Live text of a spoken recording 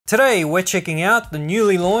Today we're checking out the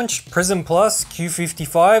newly launched Prism Plus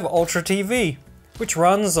Q55 Ultra TV, which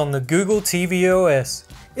runs on the Google TV OS.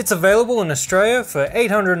 It's available in Australia for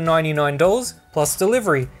 $899 plus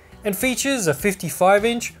delivery and features a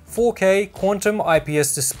 55-inch 4K quantum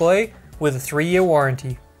IPS display with a 3-year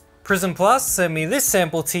warranty. Prism Plus sent me this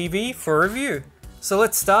sample TV for review, so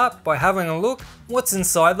let's start by having a look what's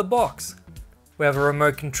inside the box. We have a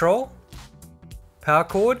remote control, power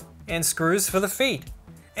cord and screws for the feet,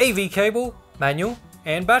 AV cable, manual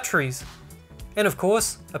and batteries, and of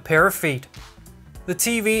course a pair of feet. The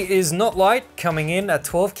TV is not light, coming in at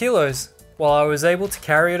 12 kilos. While I was able to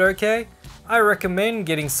carry it okay, I recommend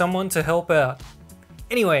getting someone to help out.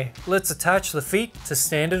 Anyway, let's attach the feet to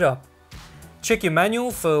stand it up. Check your manual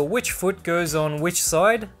for which foot goes on which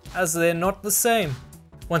side, as they're not the same.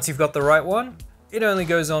 Once you've got the right one, it only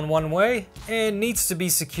goes on one way and needs to be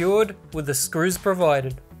secured with the screws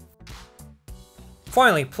provided.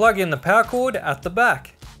 Finally, plug in the power cord at the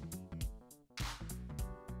back.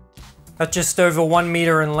 At just over 1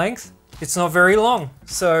 meter in length, it's not very long,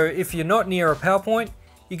 so if you're not near a power point,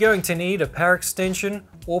 you're going to need a power extension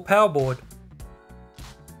or power board.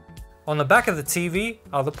 On the back of the TV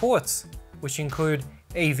are the ports, which include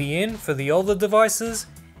AV in for the older devices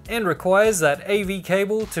and requires that AV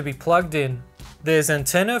cable to be plugged in. There's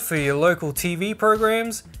antenna for your local TV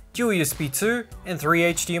programs, dual USB 2 and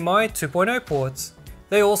 3 HDMI 2.0 ports.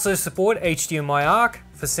 They also support HDMI ARC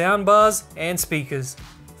for soundbars and speakers.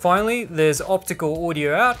 Finally, there's optical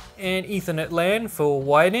audio out and Ethernet LAN for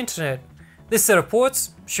wired internet. This set of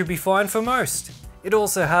ports should be fine for most. It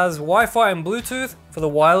also has Wi-Fi and Bluetooth for the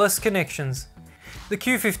wireless connections. The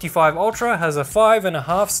Q55 Ultra has a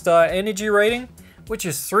 5.5-star energy rating, which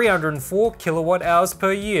is 304 kilowatt hours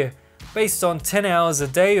per year, based on 10 hours a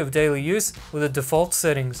day of daily use with the default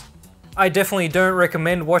settings. I definitely don't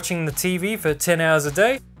recommend watching the TV for 10 hours a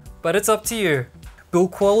day, but it's up to you.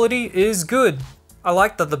 Build quality is good. I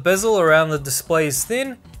like that the bezel around the display is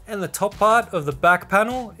thin and the top part of the back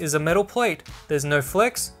panel is a metal plate. There's no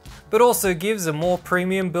flex, but also gives a more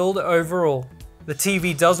premium build overall. The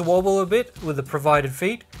TV does wobble a bit with the provided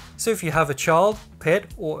feet, so if you have a child,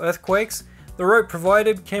 pet or earthquakes, the rope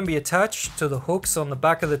provided can be attached to the hooks on the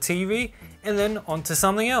back of the TV and then onto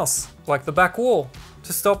something else, like the back wall,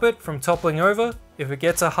 to stop it from toppling over if it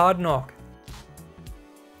gets a hard knock.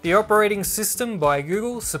 The operating system by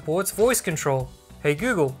Google supports voice control. Hey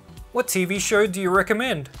Google, what TV show do you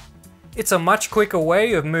recommend? It's a much quicker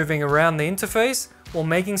way of moving around the interface while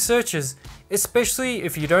making searches, especially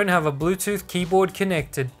if you don't have a Bluetooth keyboard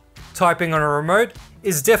connected. Typing on a remote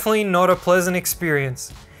is definitely not a pleasant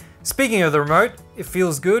experience. Speaking of the remote, it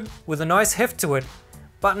feels good with a nice heft to it.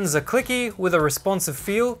 Buttons are clicky with a responsive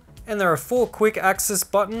feel, and there are 4 quick access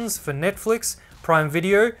buttons for Netflix, Prime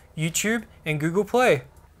Video, YouTube, and Google Play.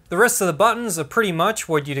 The rest of the buttons are pretty much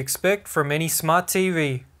what you'd expect from any smart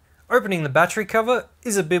TV. Opening the battery cover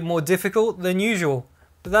is a bit more difficult than usual,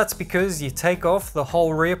 but that's because you take off the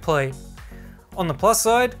whole rear plate. On the plus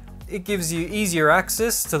side, it gives you easier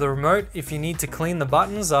access to the remote if you need to clean the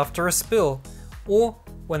buttons after a spill, or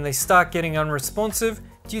when they start getting unresponsive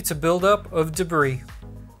due to buildup of debris.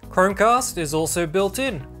 Chromecast is also built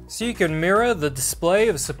in, so you can mirror the display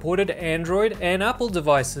of supported Android and Apple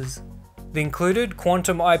devices. The included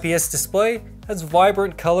quantum IPS display has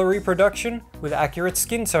vibrant color reproduction with accurate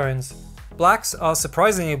skin tones. Blacks are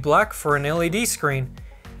surprisingly black for an LED screen,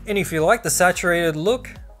 and if you like the saturated look,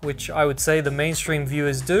 which I would say the mainstream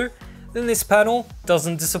viewers do, then this panel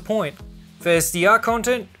doesn't disappoint. For SDR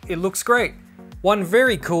content, it looks great. One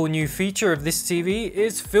very cool new feature of this TV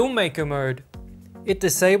is Filmmaker mode. It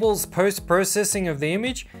disables post-processing of the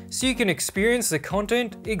image so you can experience the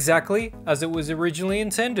content exactly as it was originally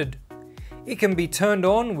intended. It can be turned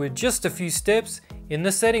on with just a few steps in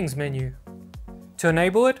the settings menu. To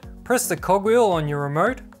enable it, press the cogwheel on your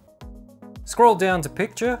remote, scroll down to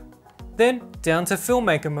picture, then down to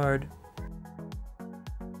Filmmaker mode,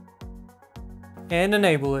 and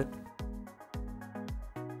enable it.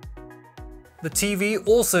 The TV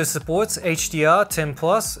also supports HDR10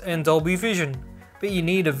 Plus and Dolby Vision, but you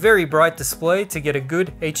need a very bright display to get a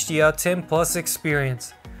good HDR10 Plus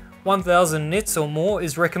experience. 1000 nits or more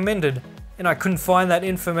is recommended, and I couldn't find that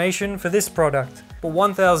information for this product. But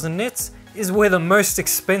 1000 nits is where the most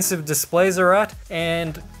expensive displays are at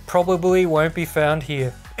and probably won't be found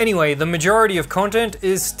here. Anyway, the majority of content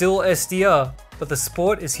is still SDR, but the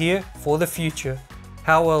support is here for the future.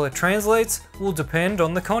 How well it translates will depend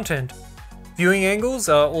on the content. Viewing angles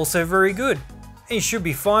are also very good, and you should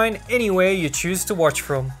be fine anywhere you choose to watch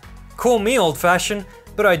from. Call me old-fashioned,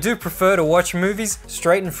 but I do prefer to watch movies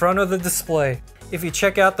straight in front of the display. If you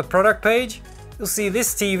check out the product page, you'll see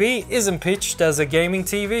this TV isn't pitched as a gaming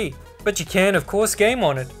TV, but you can of course game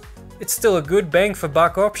on it. It's still a good bang for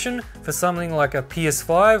buck option for something like a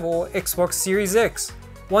PS5 or Xbox Series X.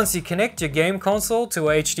 Once you connect your game console to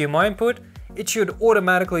a HDMI input, it should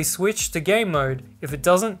automatically switch to game mode. If it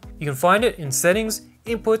doesn't, you can find it in settings,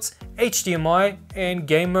 inputs, HDMI, and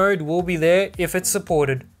game mode will be there if it's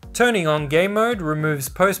supported. Turning on game mode removes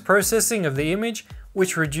post-processing of the image,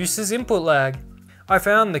 which reduces input lag. I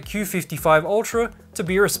found the Q55 Ultra to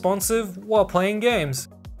be responsive while playing games.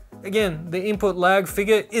 Again, the input lag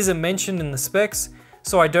figure isn't mentioned in the specs,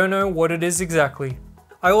 so I don't know what it is exactly.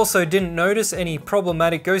 I also didn't notice any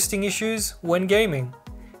problematic ghosting issues when gaming.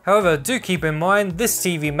 However, do keep in mind this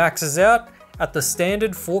TV maxes out at the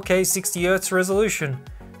standard 4K 60Hz resolution,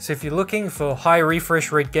 so if you're looking for high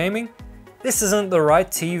refresh rate gaming, this isn't the right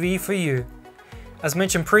TV for you. As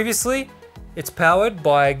mentioned previously, it's powered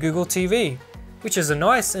by Google TV, which is a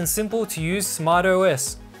nice and simple to use smart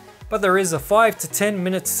OS, but there is a 5 to 10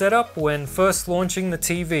 minute setup when first launching the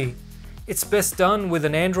TV. It's best done with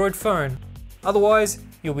an Android phone, otherwise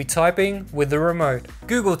you'll be typing with the remote.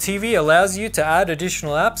 Google TV allows you to add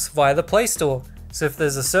additional apps via the Play Store, so if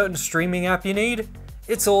there's a certain streaming app you need,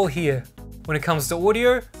 it's all here. When it comes to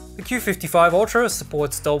audio, the Q55 Ultra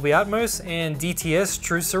supports Dolby Atmos and DTS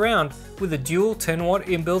True Surround with a dual 10-watt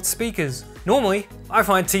inbuilt speakers. Normally, I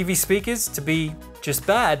find TV speakers to be just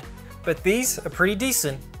bad, but these are pretty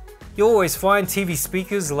decent. You'll always find TV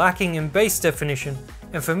speakers lacking in bass definition,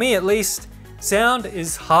 and for me at least, sound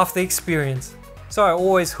is half the experience. So I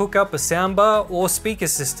always hook up a soundbar or speaker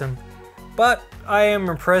system. But I am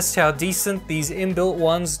impressed how decent these inbuilt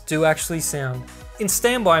ones do actually sound. In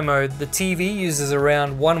standby mode, the TV uses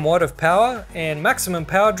around 1 watt of power, and maximum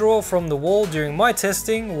power draw from the wall during my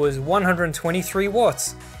testing was 123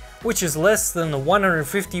 watts, which is less than the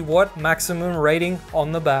 150 watt maximum rating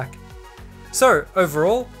on the back. So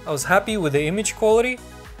overall, I was happy with the image quality.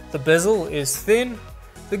 The bezel is thin,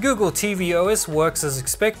 the Google TV OS works as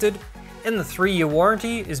expected, and the 3-year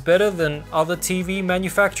warranty is better than other TV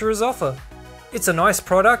manufacturers offer. It's a nice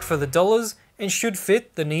product for the dollars and should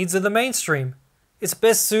fit the needs of the mainstream. It's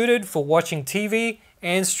best suited for watching TV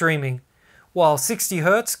and streaming. While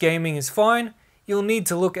 60Hz gaming is fine, you'll need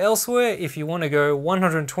to look elsewhere if you want to go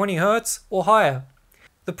 120Hz or higher.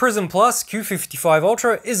 The Prism Plus Q55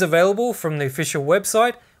 Ultra is available from the official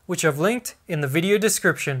website, which I've linked in the video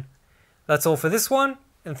description. That's all for this one,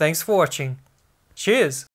 and thanks for watching. Cheers!